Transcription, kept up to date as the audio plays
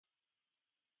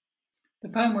The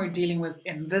poem we're dealing with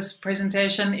in this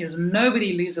presentation is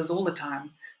Nobody Loses All the Time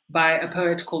by a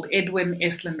poet called Edwin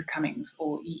Estland Cummings,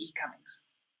 or E. E. Cummings.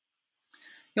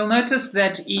 You'll notice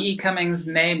that E. E. Cummings'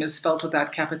 name is spelt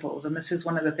without capitals, and this is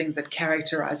one of the things that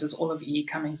characterizes all of E. E.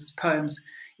 Cummings' poems,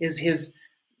 is his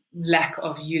lack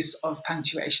of use of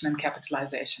punctuation and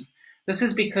capitalization. This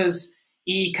is because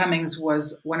E. E. Cummings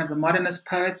was one of the modernist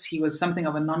poets. He was something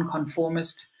of a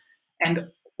nonconformist,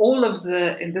 and all of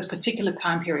in this particular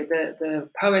time period, the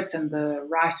poets and the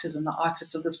writers and the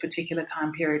artists of this particular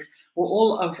time period were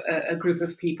all of a group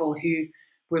of people who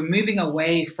were moving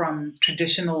away from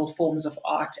traditional forms of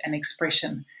art and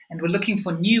expression and were looking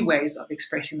for new ways of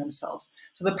expressing themselves.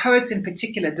 So the poets in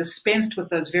particular dispensed with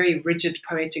those very rigid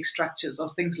poetic structures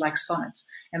of things like sonnets,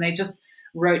 and they just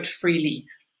wrote freely.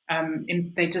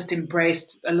 They just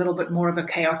embraced a little bit more of a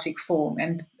chaotic form.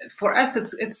 And for us,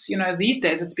 it's these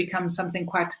days it's become something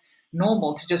quite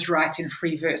normal to just write in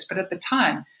free verse. But at the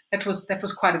time, that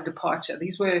was quite a departure.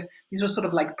 These were sort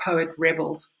of like poet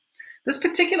rebels. This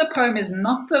particular poem is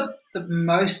not the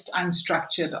most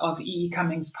unstructured of E. E.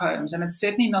 Cummings' poems, and it's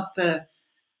certainly not the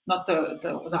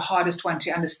hardest one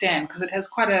to understand, because it has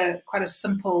quite a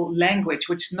simple language,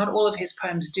 which not all of his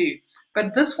poems do.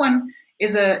 But this one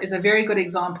is a very good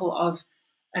example of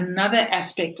another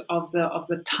aspect of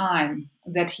the time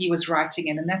that he was writing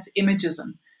in, and that's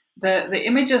imagism. The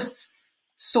imagists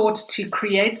sought to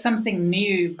create something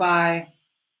new by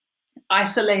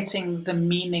isolating the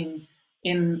meaning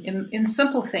in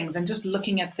simple things and just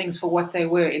looking at things for what they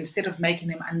were instead of making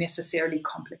them unnecessarily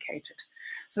complicated.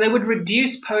 So they would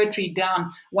reduce poetry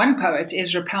down. One poet,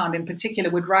 Ezra Pound in particular,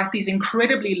 would write these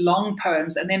incredibly long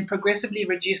poems and then progressively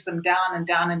reduce them down and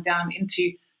down and down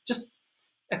into just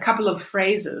a couple of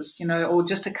phrases, or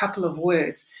just a couple of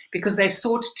words, because they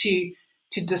sought to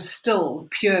distill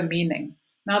pure meaning.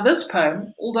 Now, this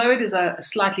poem, although it is a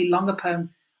slightly longer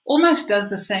poem, almost does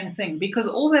the same thing, because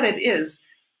all that it is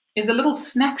a little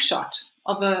snapshot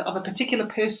of a particular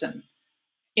person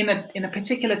in a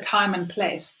particular time and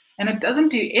place. And it doesn't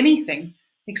do anything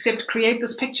except create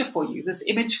this picture for you, this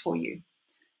image for you.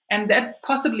 And that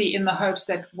possibly in the hopes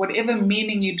that whatever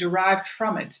meaning you derived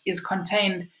from it is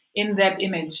contained in that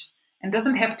image and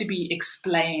doesn't have to be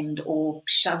explained or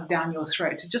shoved down your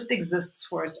throat. It just exists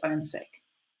for its own sake.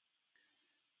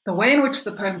 The way in which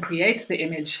the poem creates the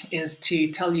image is to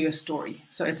tell you a story.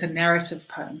 So it's a narrative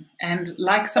poem. And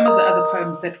like some of the other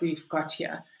poems that we've got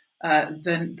here,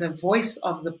 the voice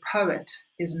of the poet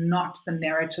is not the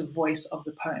narrative voice of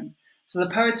the poem. So the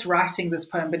poet's writing this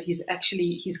poem, but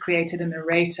he's created a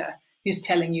narrator who's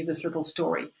telling you this little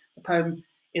story. The poem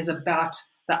is about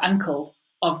the uncle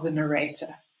of the narrator.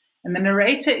 And the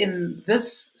narrator in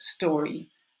this story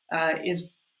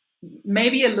is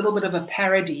maybe a little bit of a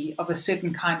parody of a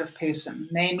certain kind of person,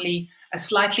 namely a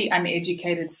slightly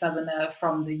uneducated southerner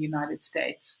from the United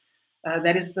States.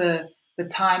 That is the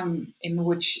time in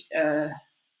which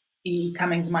E.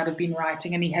 Cummings might have been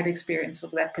writing, and he had experience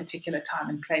of that particular time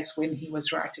and place when he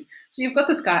was writing. So you've got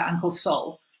this guy, Uncle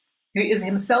Sol, who is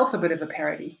himself a bit of a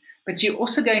parody, but you're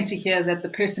also going to hear that the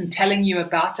person telling you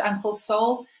about Uncle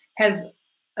Sol has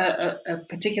a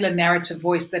particular narrative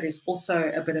voice that is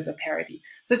also a bit of a parody.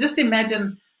 So just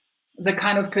imagine the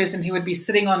kind of person who would be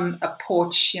sitting on a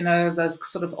porch,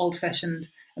 those sort of old-fashioned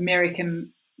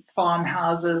American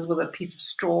farmhouses with a piece of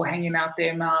straw hanging out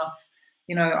their mouth,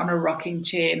 on a rocking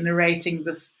chair, narrating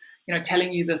this,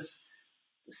 telling you this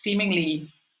seemingly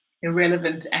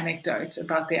irrelevant anecdote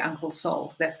about their Uncle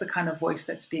Sol. That's the kind of voice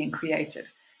that's being created.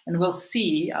 And we'll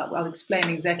see, I'll explain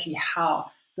exactly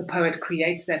how the poet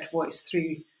creates that voice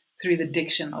through the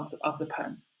diction of the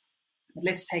poem. But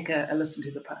let's take a listen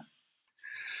to the poem.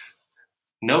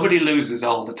 Nobody loses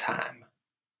all the time.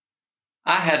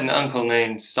 I had an uncle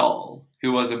named Sol,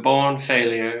 who was a born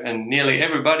failure, and nearly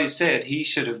everybody said he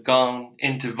should have gone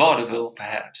into vaudeville,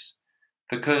 perhaps,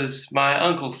 because my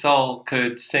Uncle Sol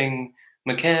could sing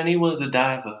 "McCanny was a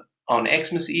diver" on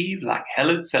Xmas Eve like hell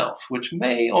itself, which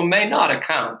may or may not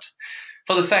account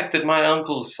for the fact that my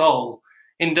Uncle Sol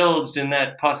indulged in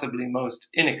that possibly most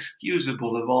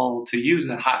inexcusable of all, to use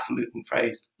a highfalutin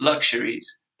phrase,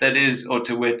 luxuries, that is, or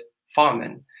to wit,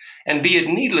 farming. And be it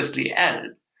needlessly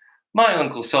added, my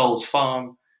Uncle Sol's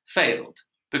farm failed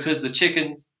because the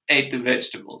chickens ate the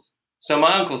vegetables. So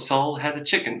my Uncle Sol had a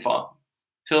chicken farm,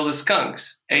 till the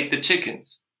skunks ate the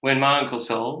chickens, when my Uncle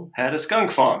Sol had a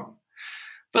skunk farm.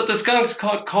 But the skunks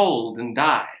caught cold and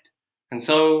died, and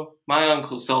so my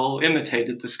Uncle Sol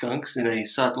imitated the skunks in a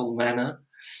subtle manner,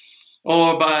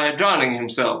 or by drowning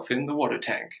himself in the water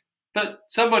tank. But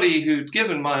somebody who'd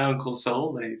given my Uncle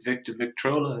Sol a Victor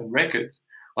Victrola and records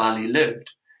while he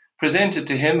lived presented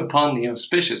to him upon the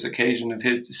auspicious occasion of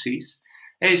his decease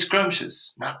a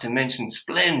scrumptious, not to mention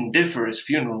splendiferous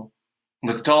funeral,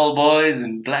 with tall boys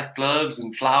and black gloves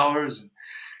and flowers and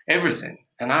everything.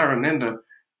 And I remember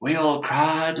we all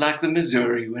cried like the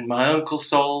Missouri when my Uncle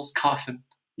Sol's coffin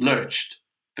lurched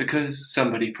because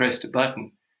somebody pressed a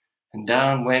button, and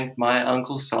down went my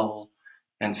Uncle Sol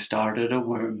and started a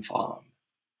worm farm.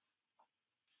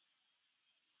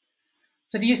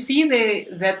 So do you see there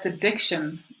that the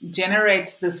diction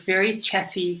generates this very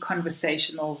chatty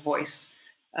conversational voice?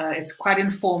 It's quite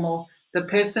informal. The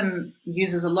person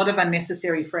uses a lot of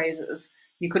unnecessary phrases.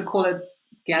 You could call it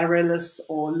garrulous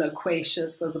or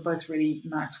loquacious. Those are both really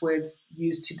nice words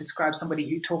used to describe somebody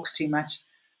who talks too much,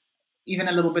 even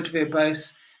a little bit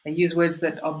verbose. They use words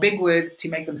that are big words to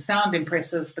make them sound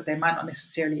impressive, but they might not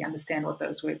necessarily understand what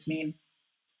those words mean.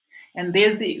 And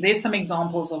there's some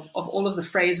examples of all of the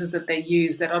phrases that they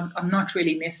use that are not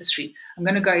really necessary. I'm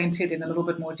going to go into it in a little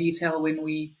bit more detail when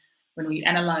we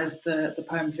analyze the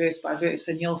poem verse by verse,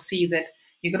 and you'll see that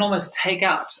you can almost take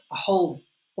out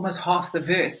almost half the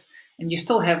verse, and you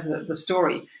still have the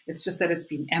story. It's just that it's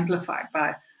been amplified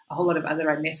by a whole lot of other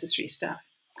unnecessary stuff.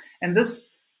 And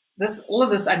all of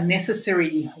this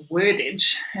unnecessary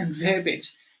wordage and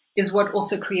verbiage is what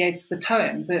also creates the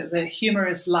tone, the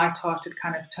humorous, light-hearted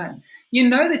kind of tone. You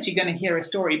know that you're going to hear a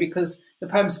story because the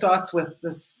poem starts with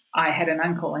this, I had an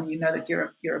uncle, and you know that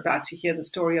you're about to hear the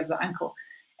story of the uncle.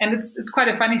 And it's quite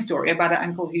a funny story about an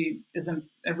uncle who isn't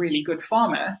a really good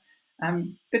farmer.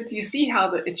 But you see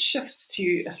how it shifts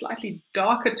to a slightly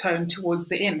darker tone towards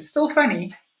the end. Still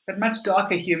funny, but much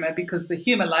darker humor, because the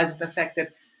humor lies in the fact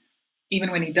that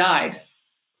even when he died,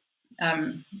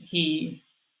 he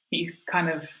kind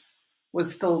of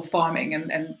was still farming,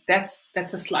 and that's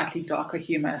a slightly darker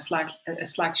humor, a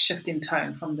slight shift in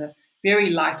tone from the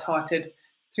very light-hearted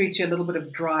through to a little bit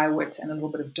of dry wit and a little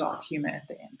bit of dark humor at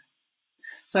the end.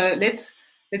 So let's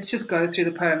just go through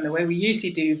the poem the way we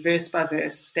usually do, verse by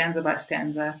verse, stanza by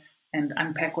stanza, and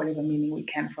unpack whatever meaning we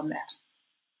can from that.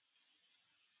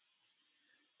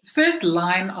 The first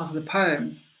line of the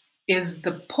poem is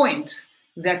the point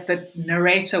that the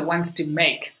narrator wants to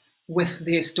make with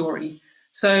their story.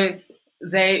 So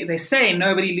they say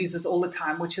nobody loses all the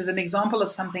time, which is an example of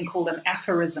something called an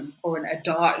aphorism or an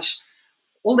adage.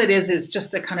 All it is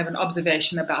just a kind of an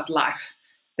observation about life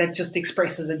that just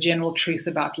expresses a general truth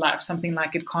about life, something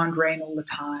like it can't rain all the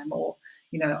time, or,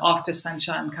 after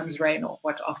sunshine comes rain, or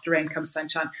what, after rain comes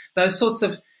sunshine. Those sorts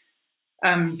of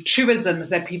truisms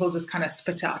that people just kind of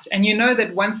spit out. And you know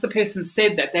that once the person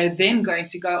said that, they're then going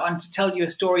to go on to tell you a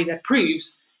story that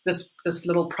proves this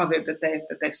little proverb that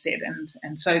they've said.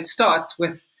 And so it starts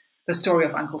with the story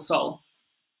of Uncle Sol.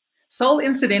 Sol,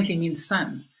 incidentally, means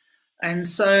sun. And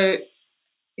so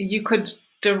you could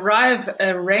derive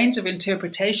a range of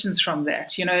interpretations from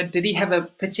that. Did he have a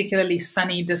particularly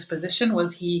sunny disposition?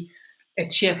 Was he a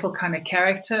cheerful kind of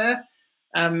character?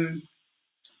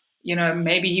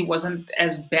 Maybe he wasn't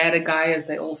as bad a guy as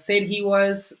they all said he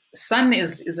was. Sun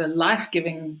is a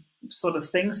life-giving sort of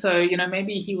thing. So,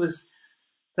 maybe he was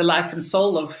the life and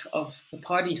soul of the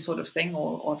party sort of thing,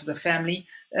 or of the family.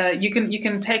 You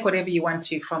can take whatever you want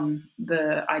to from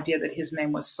the idea that his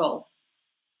name was Sol.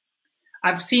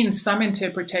 I've seen some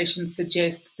interpretations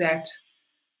suggest that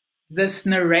this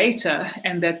narrator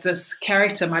and that this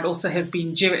character might also have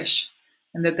been Jewish,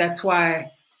 and that's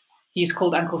why he's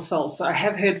called Uncle Sol. So I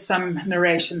have heard some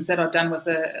narrations that are done with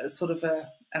a sort of a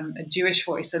Jewish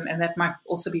voice, and that might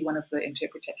also be one of the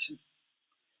interpretations.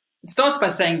 It starts by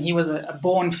saying he was a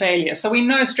born failure. So we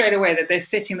know straight away that they're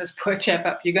setting this poor chap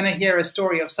up. You're going to hear a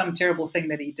story of some terrible thing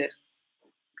that he did.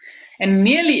 And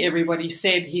nearly everybody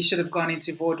said he should have gone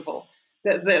into vaudeville.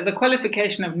 The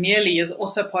qualification of nearly is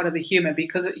also part of the humor,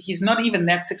 because he's not even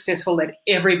that successful that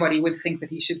everybody would think that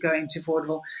he should go into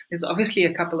vaudeville. There's obviously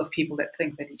a couple of people that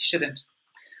think that he shouldn't.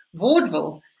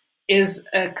 Vaudeville is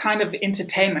a kind of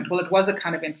entertainment. Well, it was a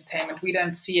kind of entertainment. We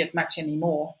don't see it much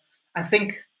anymore. I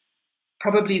think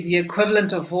probably the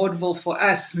equivalent of vaudeville for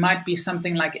us might be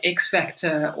something like X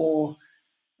Factor or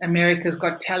America's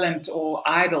Got Talent or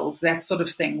Idols, that sort of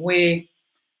thing, where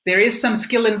there is some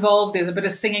skill involved. There's a bit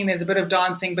of singing, there's a bit of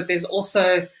dancing, but there's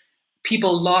also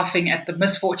people laughing at the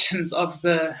misfortunes of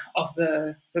the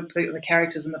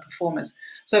characters and the performers.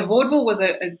 So vaudeville was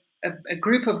a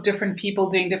group of different people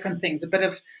doing different things. A bit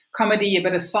of comedy, a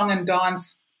bit of song and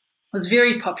dance. It was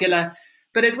very popular,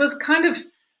 but it was kind of,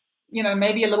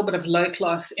 maybe a little bit of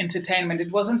low-class entertainment.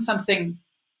 It wasn't something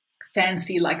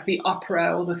fancy like the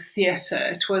opera or the theater.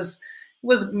 It was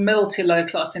middle to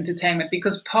low-class entertainment,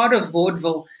 because part of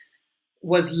vaudeville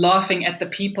was laughing at the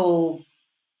people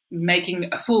making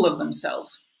a fool of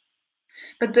themselves.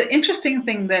 But the interesting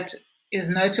thing that is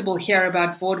notable here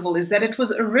about vaudeville is that it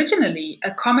was originally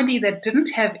a comedy that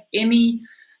didn't have any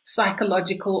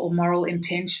psychological or moral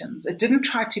intentions. It didn't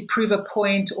try to prove a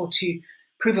point or to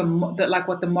prove like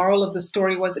what the moral of the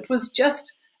story was. It was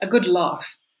just a good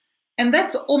laugh. And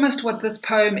that's almost what this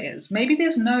poem is. Maybe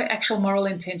there's no actual moral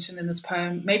intention in this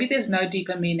poem. Maybe there's no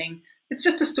deeper meaning. It's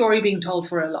just a story being told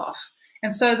for a laugh.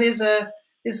 And so there's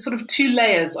sort of two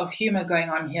layers of humor going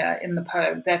on here in the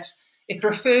poem, that it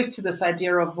refers to this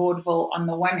idea of vaudeville on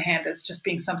the one hand as just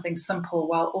being something simple,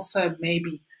 while also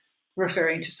maybe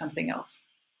referring to something else.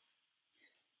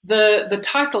 The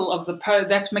title of the poem,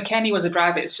 that McCanny was a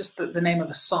driver, it's just the name of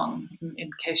a song,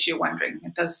 in case you're wondering.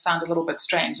 It does sound a little bit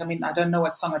strange. I mean, I don't know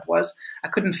what song it was. I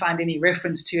couldn't find any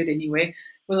reference to it anywhere. It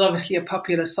was obviously a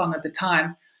popular song at the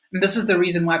time. And this is the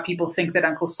reason why people think that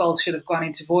Uncle Sol should have gone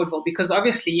into vaudeville, because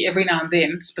obviously every now and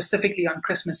then, specifically on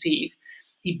Christmas Eve,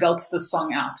 he belts this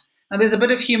song out. Now, there's a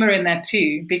bit of humor in that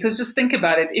too, because just think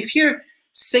about it. If you're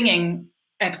singing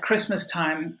at Christmas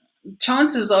time,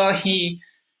 chances are he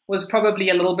was probably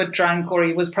a little bit drunk, or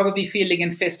he was probably feeling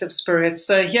in festive spirits.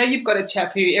 So here you've got a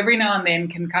chap who every now and then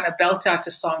can kind of belt out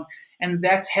a song, and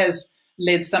that has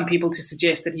led some people to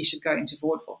suggest that he should go into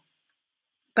vaudeville.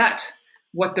 But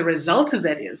what the result of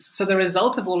that is, so the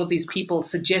result of all of these people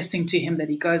suggesting to him that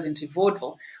he goes into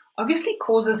vaudeville, obviously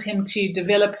causes him to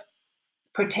develop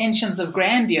pretensions of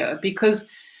grandeur, because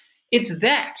it's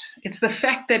the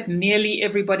fact that nearly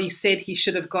everybody said he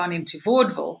should have gone into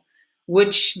vaudeville,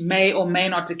 which may or may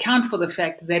not account for the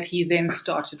fact that he then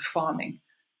started farming.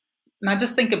 Now,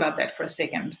 just think about that for a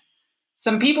second.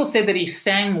 Some people said that he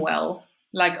sang well,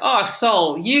 like, oh,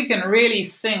 Sol, you can really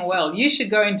sing well. You should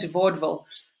go into vaudeville.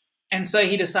 And so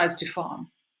he decides to farm.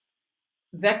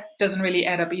 That doesn't really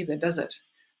add up either, does it?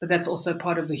 But that's also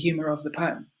part of the humor of the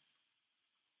poem.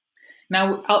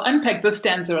 Now, I'll unpack this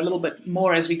stanza a little bit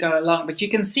more as we go along, but you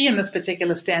can see in this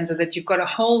particular stanza that you've got a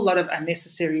whole lot of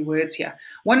unnecessary words here,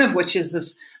 one of which is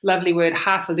this lovely word,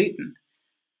 highfalutin.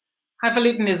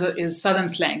 Highfalutin is Southern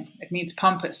slang. It means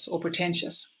pompous or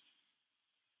pretentious.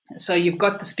 So you've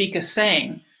got the speaker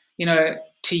saying,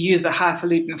 to use a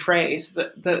highfalutin phrase,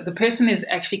 the person is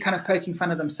actually kind of poking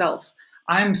fun of themselves.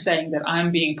 I'm saying that I'm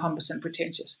being pompous and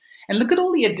pretentious. And look at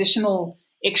all the additional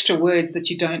extra words that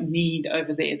you don't need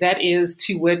over there. That is,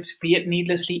 to wit, be it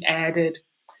needlessly added.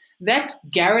 That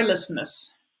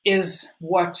garrulousness is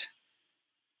what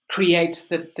creates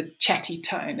the chatty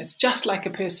tone. It's just like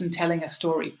a person telling a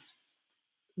story.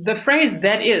 The phrase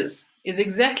that is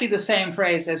exactly the same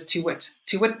phrase as to wit.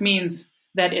 To wit means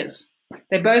that is.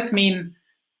 They both mean,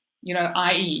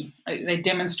 i.e., they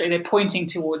demonstrate, they're pointing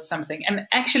towards something. And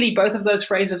actually, both of those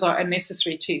phrases are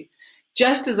unnecessary too.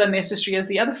 Just as unnecessary as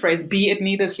the other phrase, be it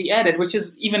needlessly added, which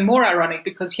is even more ironic,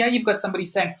 because here you've got somebody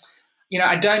saying,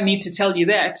 I don't need to tell you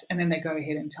that, and then they go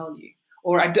ahead and tell you.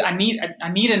 Or I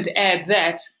needn't add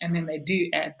that, and then they do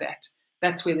add that.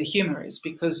 That's where the humor is,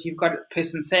 because you've got a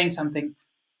person saying something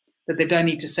that they don't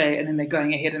need to say, and then they're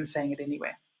going ahead and saying it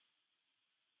anyway.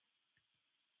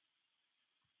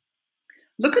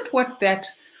 Look at what that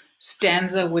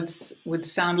stanza would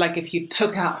sound like if you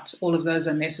took out all of those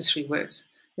unnecessary words.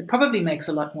 It probably makes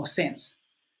a lot more sense.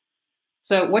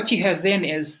 So what you have then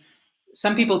is,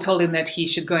 some people told him that he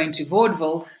should go into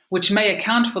vaudeville, which may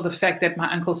account for the fact that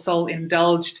my Uncle Sol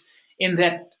indulged in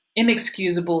that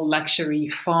inexcusable luxury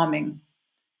farming,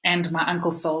 and my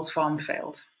Uncle Sol's farm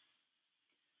failed.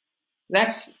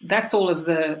 That's all of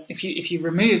the, if you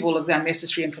remove all of the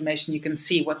unnecessary information, you can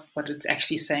see what it's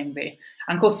actually saying there.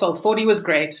 Uncle Sol thought he was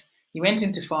great. He went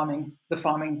into farming. The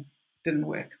farming didn't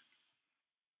work.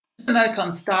 Just a note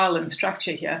on style and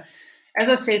structure here. As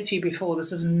I said to you before,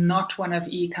 this is not one of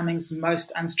E. Cummings'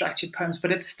 most unstructured poems,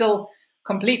 but it's still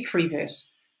complete free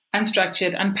verse.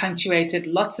 Unstructured,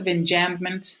 unpunctuated, lots of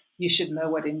enjambment. You should know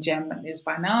what enjambment is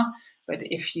by now, but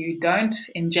if you don't,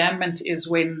 enjambment is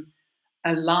when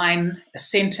a line, a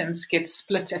sentence gets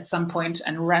split at some point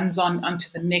and runs onto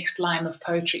the next line of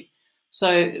poetry.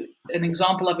 So an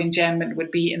example of enjambment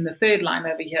would be in the third line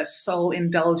over here, Sol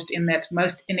indulged in that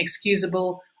most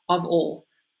inexcusable of all.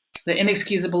 The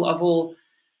inexcusable of all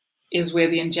is where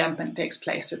the enjambment takes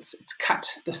place. It's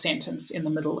cut the sentence in the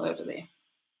middle over there.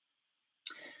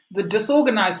 The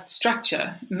disorganized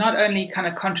structure not only kind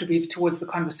of contributes towards the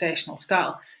conversational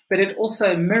style, but it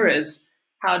also mirrors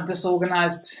how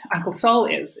disorganized Uncle Sol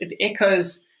is. It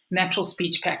echoes natural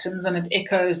speech patterns, and it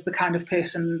echoes the kind of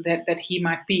person that he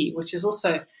might be, which is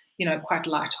also, quite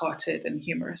lighthearted and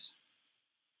humorous.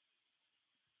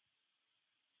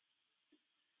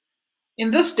 In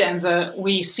this stanza,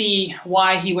 we see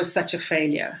why he was such a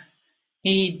failure.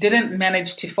 He didn't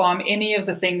manage to farm any of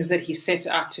the things that he set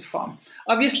out to farm.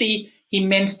 Obviously, he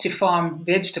meant to farm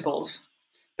vegetables,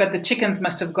 but the chickens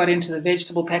must have got into the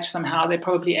vegetable patch somehow. They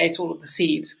probably ate all of the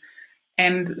seeds.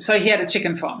 And so he had a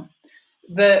chicken farm.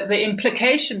 The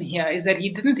implication here is that he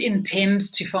didn't intend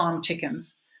to farm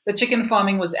chickens. The chicken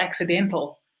farming was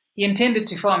accidental. He intended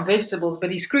to farm vegetables,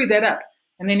 but he screwed that up,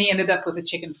 and then he ended up with a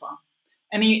chicken farm.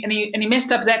 And he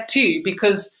messed up that too,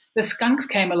 because the skunks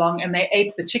came along and they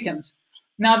ate the chickens.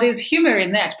 Now, there's humor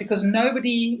in that, because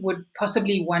nobody would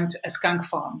possibly want a skunk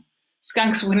farm.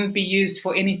 Skunks wouldn't be used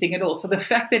for anything at all. So the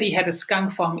fact that he had a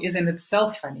skunk farm is in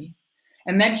itself funny.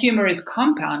 And that humor is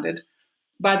compounded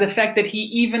by the fact that he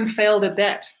even failed at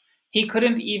that. He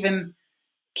couldn't even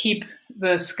keep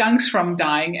the skunks from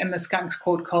dying, and the skunks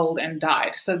caught cold and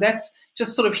died. So that's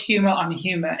just sort of humor on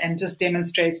humor, and just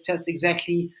demonstrates to us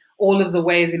exactly all of the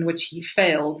ways in which he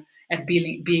failed at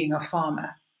being a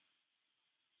farmer.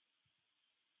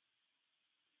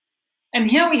 And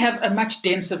here we have a much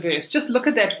denser verse. Just look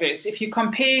at that verse. If you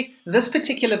compare this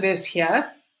particular verse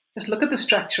here, just look at the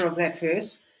structure of that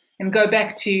verse and go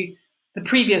back to the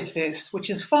previous verse, which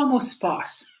is far more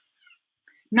sparse.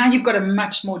 Now you've got a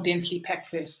much more densely packed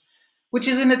verse, which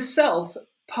is in itself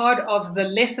part of the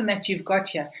lesson that you've got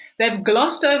here. They've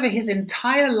glossed over his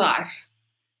entire life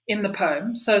in the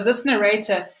poem. So this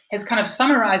narrator has kind of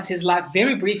summarized his life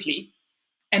very briefly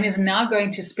and is now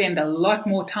going to spend a lot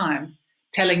more time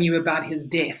telling you about his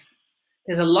death.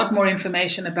 There's a lot more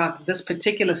information about this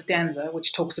particular stanza,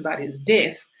 which talks about his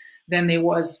death, than there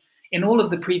was in all of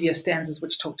the previous stanzas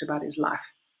which talked about his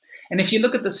life. And if you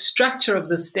look at the structure of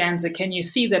this stanza, can you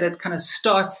see that it kind of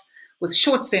starts with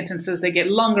short sentences, they get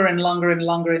longer and longer and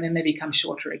longer, and then they become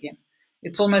shorter again.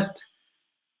 It's almost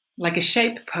like a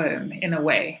shape poem in a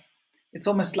way. It's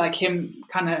almost like him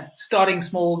kind of starting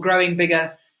small, growing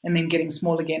bigger, and then getting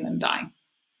small again and dying.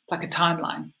 It's like a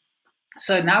timeline.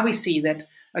 So now we see that,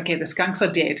 okay, the skunks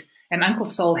are dead, and Uncle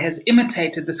Sol has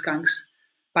imitated the skunks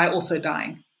by also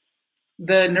dying.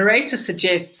 The narrator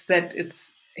suggests that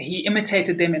he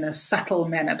imitated them in a subtle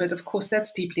manner, but of course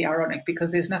that's deeply ironic,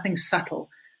 because there's nothing subtle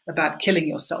about killing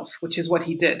yourself, which is what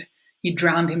he did. He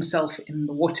drowned himself in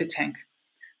the water tank,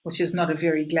 which is not a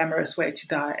very glamorous way to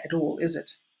die at all, is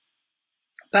it?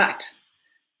 But,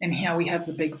 and here we have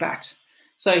the big but.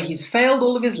 So he's failed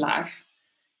all of his life.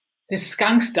 The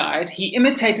skunks died. He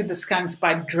imitated the skunks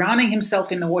by drowning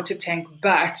himself in the water tank,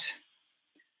 but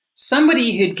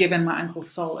somebody who'd given my Uncle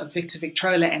Sol a Victor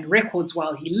Victrola and records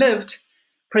while he lived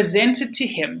presented to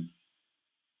him,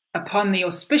 upon the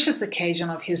auspicious occasion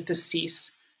of his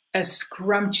decease, a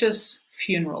scrumptious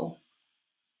funeral.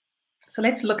 So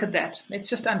let's look at that. Let's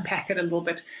just unpack it a little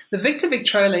bit. The Victor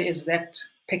Victrola is that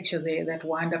picture there, that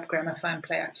wind-up gramophone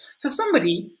player. So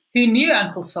somebody who knew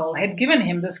Uncle Sol had given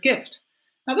him this gift.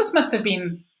 Now, this must have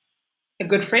been a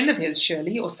good friend of his,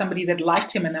 surely, or somebody that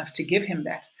liked him enough to give him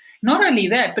that. Not only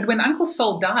that, but when Uncle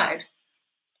Sol died,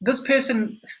 this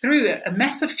person threw a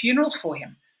massive funeral for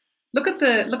him. Look at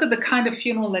the kind of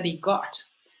funeral that he got.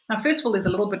 Now, first of all, there's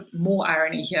a little bit more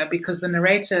irony here, because the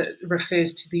narrator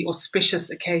refers to the auspicious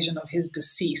occasion of his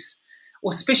decease.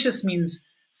 Auspicious means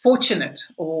fortunate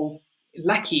or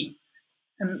lucky.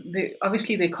 And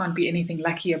obviously there can't be anything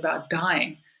lucky about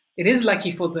dying. It is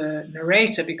lucky for the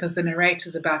narrator, because the narrator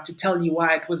is about to tell you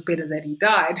why it was better that he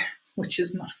died, which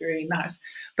is not very nice.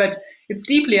 But it's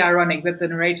deeply ironic that the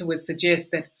narrator would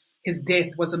suggest that his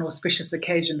death was an auspicious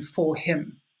occasion for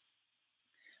him.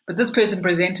 But this person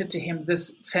presented to him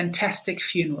this fantastic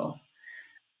funeral.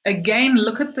 Again,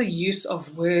 look at the use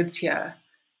of words here.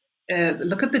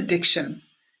 Look at the diction.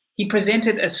 He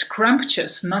presented a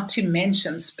scrumptious, not to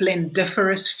mention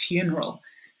splendiferous funeral.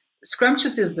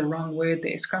 Scrumptious is the wrong word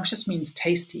there. Scrumptious means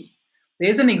tasty.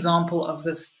 There's an example of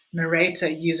this narrator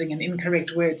using an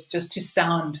incorrect word just to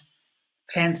sound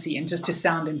fancy and just to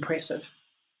sound impressive.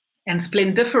 And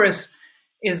splendiferous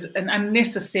is an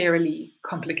unnecessarily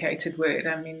complicated word.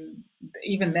 I mean,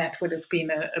 even that would have been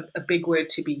a big word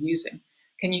to be using.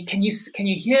 Can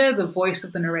you hear the voice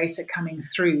of the narrator coming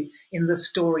through in this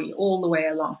story all the way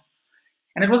along?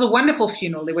 And it was a wonderful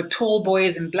funeral. There were tall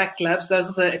boys in black gloves.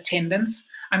 Those are the attendants.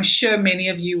 I'm sure many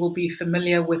of you will be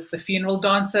familiar with the funeral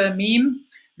dancer meme.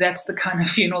 That's the kind of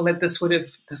funeral that this would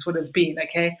have been,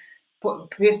 okay?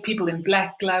 People in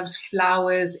black gloves,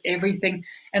 flowers, everything.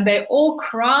 And they all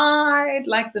cried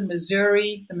like the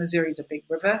Missouri. The Missouri is a big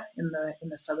river in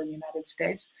the southern United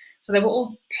States. So they were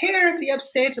all terribly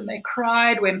upset, and they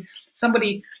cried when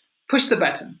somebody pushed the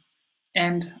button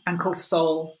and Uncle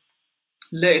Sol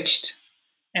lurched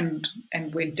and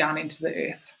went down into the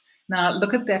earth. Now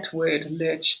look at that word,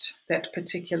 lurched, that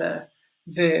particular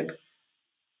verb.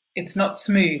 It's not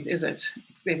smooth, is it?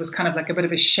 There was kind of like a bit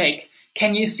of a shake.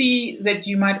 Can you see that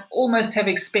you might almost have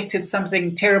expected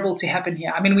something terrible to happen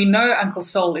here? I mean, we know Uncle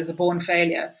Sol is a born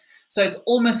failure, so it's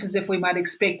almost as if we might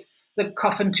expect the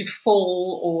coffin to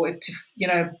fall or it to,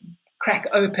 crack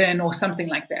open or something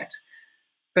like that.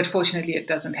 But fortunately, it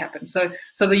doesn't happen. So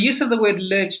the use of the word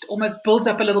lurched almost builds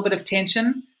up a little bit of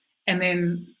tension, and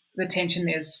then the tension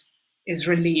is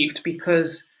relieved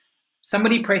because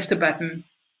somebody pressed a button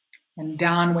and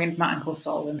down went my Uncle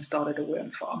Sol and started a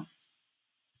worm farm.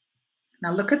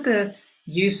 Now look at the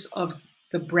use of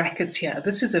the brackets here.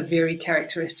 This is a very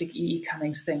characteristic E.E.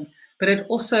 Cummings thing, but it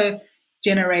also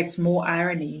generates more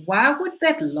irony. Why would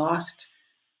that last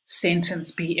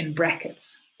sentence be in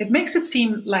brackets? It makes it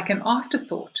seem like an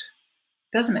afterthought,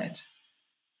 doesn't it?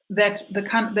 That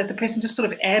the person just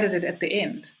sort of added it at the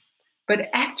end. But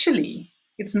actually,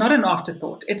 it's not an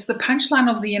afterthought. It's the punchline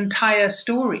of the entire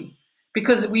story.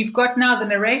 Because we've got now the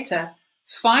narrator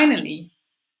finally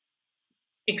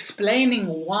explaining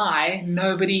why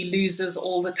nobody loses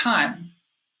all the time.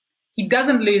 He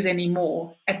doesn't lose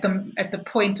anymore at the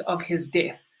point of his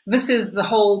death. This is the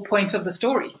whole point of the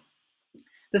story.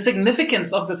 The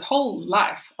significance of this whole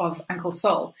life of Uncle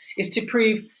Sol is to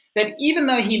prove that even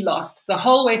though he lost the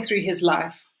whole way through his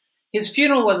life, his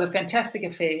funeral was a fantastic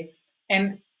affair,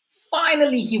 and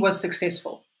finally he was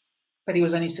successful. But he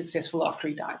was only successful after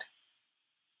he died.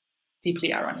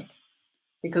 Deeply ironic,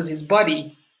 because his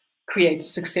body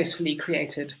successfully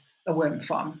created a worm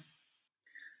farm.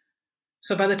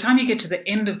 So by the time you get to the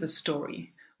end of the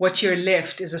story, what you're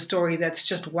left is a story that's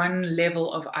just one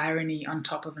level of irony on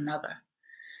top of another.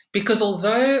 Because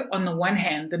although on the one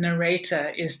hand, the narrator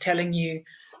is telling you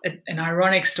an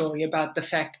ironic story about the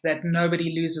fact that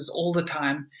nobody loses all the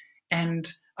time,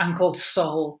 and Uncle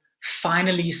Sol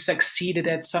finally succeeded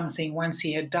at something once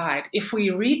he had died, if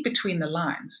we read between the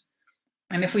lines,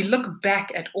 and if we look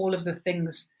back at all of the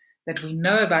things that we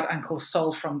know about Uncle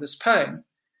Sol from this poem,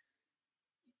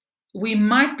 we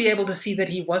might be able to see that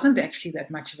he wasn't actually that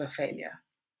much of a failure.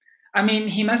 I mean,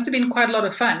 he must have been quite a lot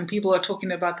of fun. People are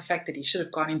talking about the fact that he should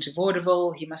have gone into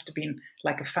vaudeville. He must have been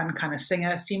like a fun kind of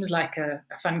singer, seems like a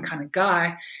fun kind of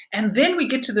guy. And then we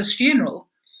get to this funeral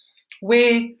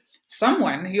where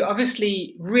someone who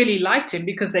obviously really liked him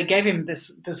because they gave him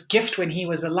this gift when he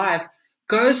was alive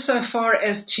goes so far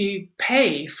as to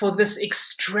pay for this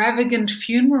extravagant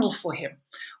funeral for him.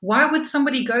 Why would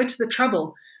somebody go to the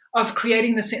trouble of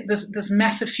creating this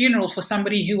massive funeral for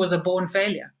somebody who was a born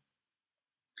failure?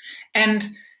 And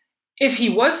if he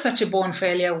was such a born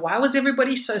failure, why was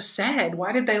everybody so sad?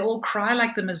 Why did they all cry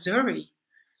like the Missouri?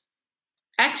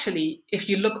 Actually, if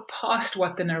you look past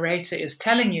what the narrator is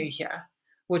telling you here,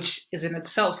 which is in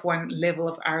itself one level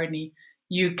of irony,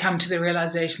 you come to the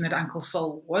realization that Uncle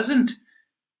Sol wasn't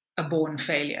a born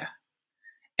failure.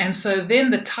 And so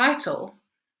then the title,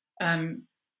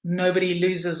 Nobody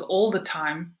Loses All the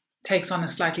Time, takes on a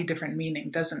slightly different meaning,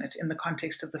 doesn't it? In the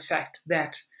context of the fact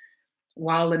that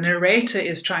while the narrator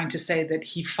is trying to say that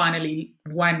he finally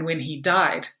won when he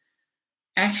died,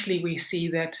 actually we see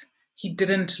that he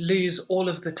didn't lose all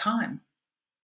of the time.